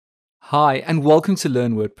Hi and welcome to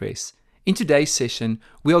Learn WordPress. In today's session,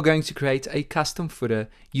 we are going to create a custom footer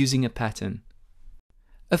using a pattern.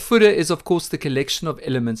 A footer is of course the collection of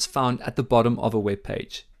elements found at the bottom of a web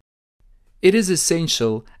page. It is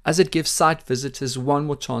essential as it gives site visitors one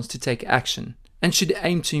more chance to take action and should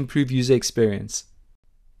aim to improve user experience.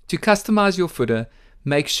 To customize your footer,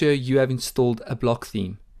 make sure you have installed a block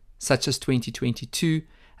theme, such as 2022,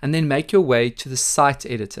 and then make your way to the site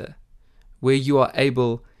editor, where you are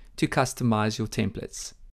able to customize your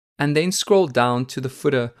templates, and then scroll down to the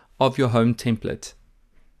footer of your home template.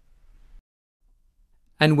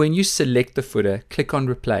 And when you select the footer, click on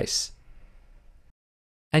Replace.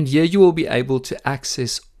 And here you will be able to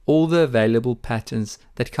access all the available patterns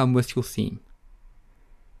that come with your theme.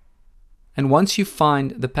 And once you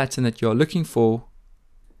find the pattern that you're looking for,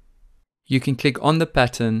 you can click on the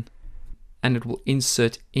pattern and it will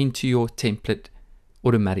insert into your template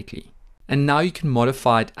automatically. And now you can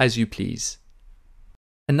modify it as you please.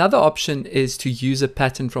 Another option is to use a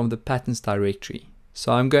pattern from the patterns directory.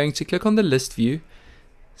 So I'm going to click on the list view,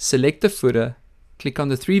 select the footer, click on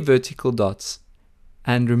the three vertical dots,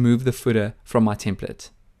 and remove the footer from my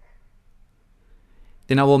template.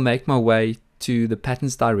 Then I will make my way to the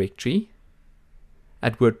patterns directory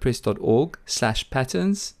at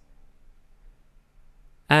wordpress.org/patterns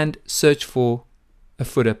and search for a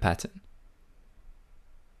footer pattern.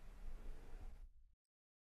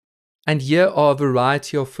 And here are a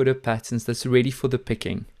variety of footer patterns that's ready for the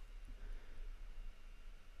picking.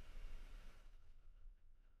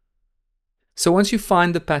 So once you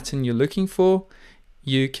find the pattern you're looking for,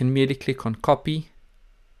 you can merely click on copy,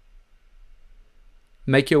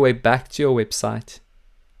 make your way back to your website,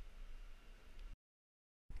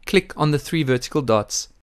 click on the three vertical dots,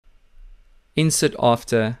 insert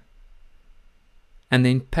after, and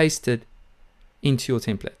then paste it into your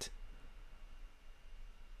template.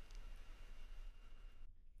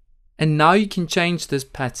 And now you can change this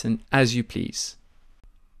pattern as you please.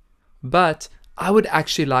 But I would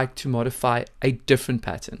actually like to modify a different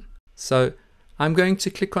pattern. So I'm going to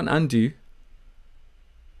click on undo,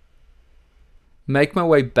 make my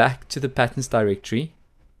way back to the patterns directory.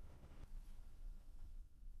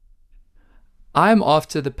 I'm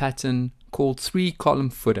after the pattern called 3-column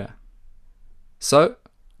footer. So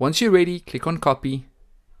once you're ready, click on copy,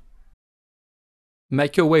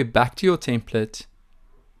 make your way back to your template,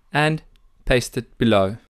 and paste it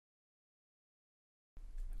below.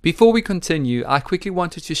 Before we continue, I quickly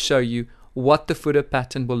wanted to show you what the footer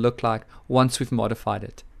pattern will look like once we've modified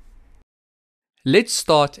it. Let's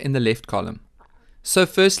start in the left column. So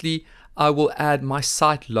firstly, I will add my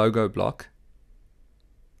site logo block.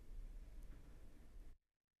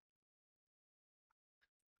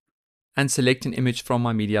 And select an image from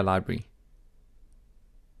my media library.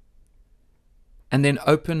 And then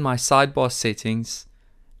open my sidebar settings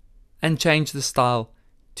and change the style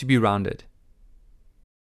to be rounded.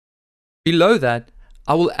 Below that,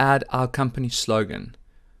 I will add our company slogan,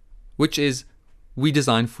 which is "We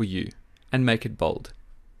design for you," and make it bold.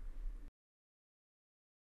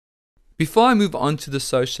 Before I move on to the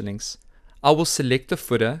social links, I will select the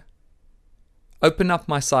footer, open up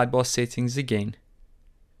my sidebar settings again,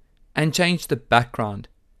 and change the background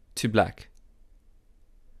to black.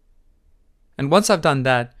 And once I've done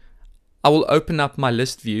that, I will open up my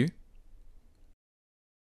list view,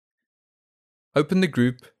 open the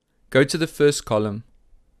group, go to the first column,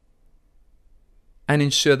 and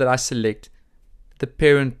ensure that I select the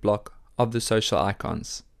parent block of the social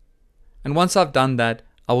icons. And once I've done that,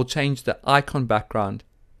 I will change the icon background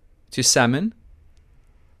to salmon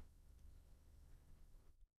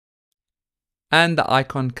and the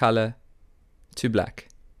icon color to black.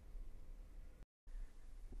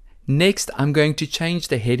 Next, I'm going to change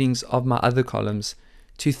the headings of my other columns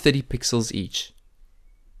to 30 pixels each.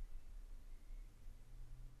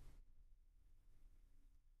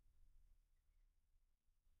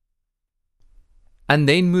 And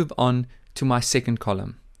then move on to my second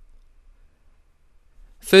column.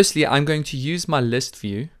 Firstly, I'm going to use my list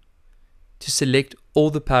view to select all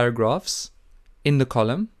the paragraphs in the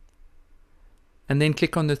column, and then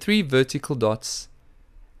click on the three vertical dots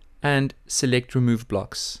and select remove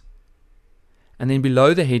blocks. And then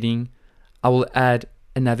below the heading, I will add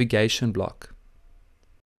a navigation block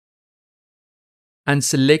and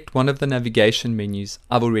select one of the navigation menus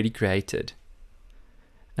I've already created.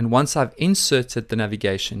 And once I've inserted the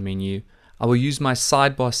navigation menu, I will use my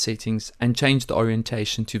sidebar settings and change the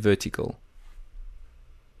orientation to vertical.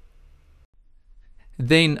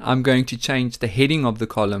 Then I'm going to change the heading of the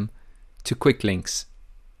column to quick links.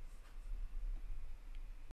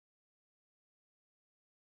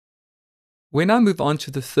 When I move on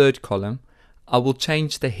to the third column, I will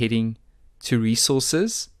change the heading to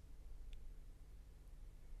Resources,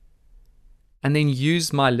 and then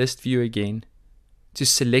use my list view again to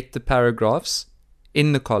select the paragraphs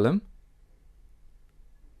in the column.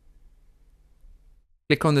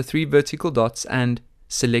 Click on the 3 vertical dots and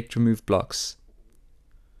select Remove Blocks.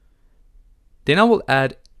 Then I will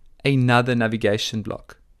add another navigation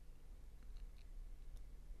block.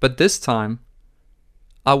 But this time,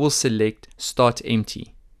 I will select Start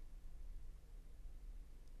Empty.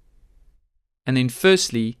 And then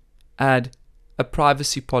firstly, add a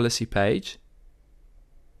privacy policy page.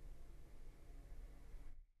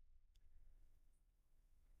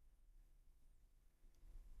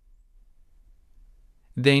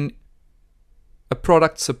 Then a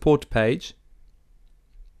product support page.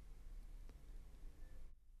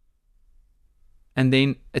 And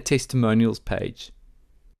then a testimonials page.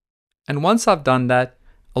 And once I've done that,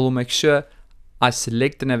 I will make sure I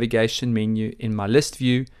select the navigation menu in my list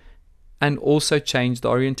view and also change the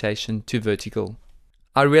orientation to vertical.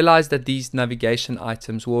 I realized that these navigation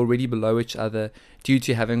items were already below each other due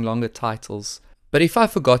to having longer titles. But if I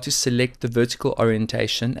forgot to select the vertical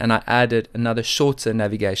orientation and I added another shorter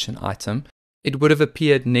navigation item, it would have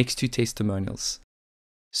appeared next to testimonials.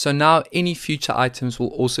 So now any future items will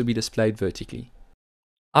also be displayed vertically.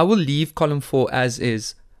 I will leave column 4 as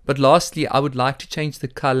is, but lastly I would like to change the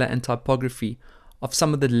color and typography of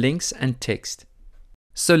some of the links and text.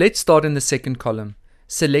 So let's start in the second column.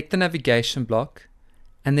 Select the navigation block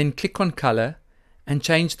and then click on color and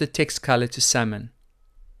change the text color to salmon.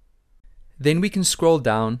 Then we can scroll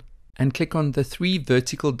down and click on the 3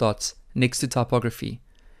 vertical dots next to typography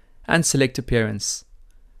and select appearance,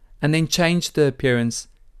 and then change the appearance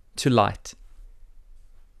to light.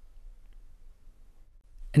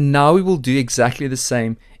 And now we will do exactly the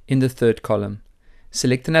same in the third column.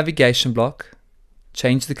 Select the navigation block,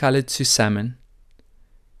 change the color to salmon,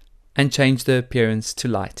 and change the appearance to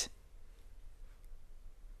light.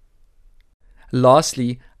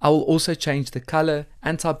 Lastly, I will also change the color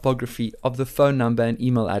and typography of the phone number and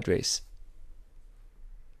email address.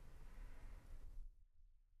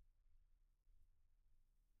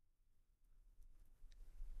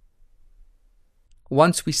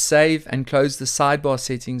 Once we save and close the sidebar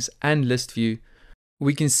settings and list view,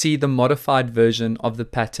 we can see the modified version of the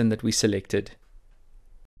pattern that we selected.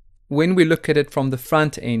 When we look at it from the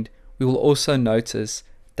front end, we will also notice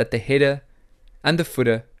that the header and the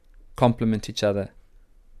footer complement each other.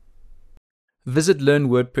 Visit Learn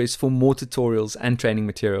WordPress for more tutorials and training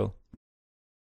material.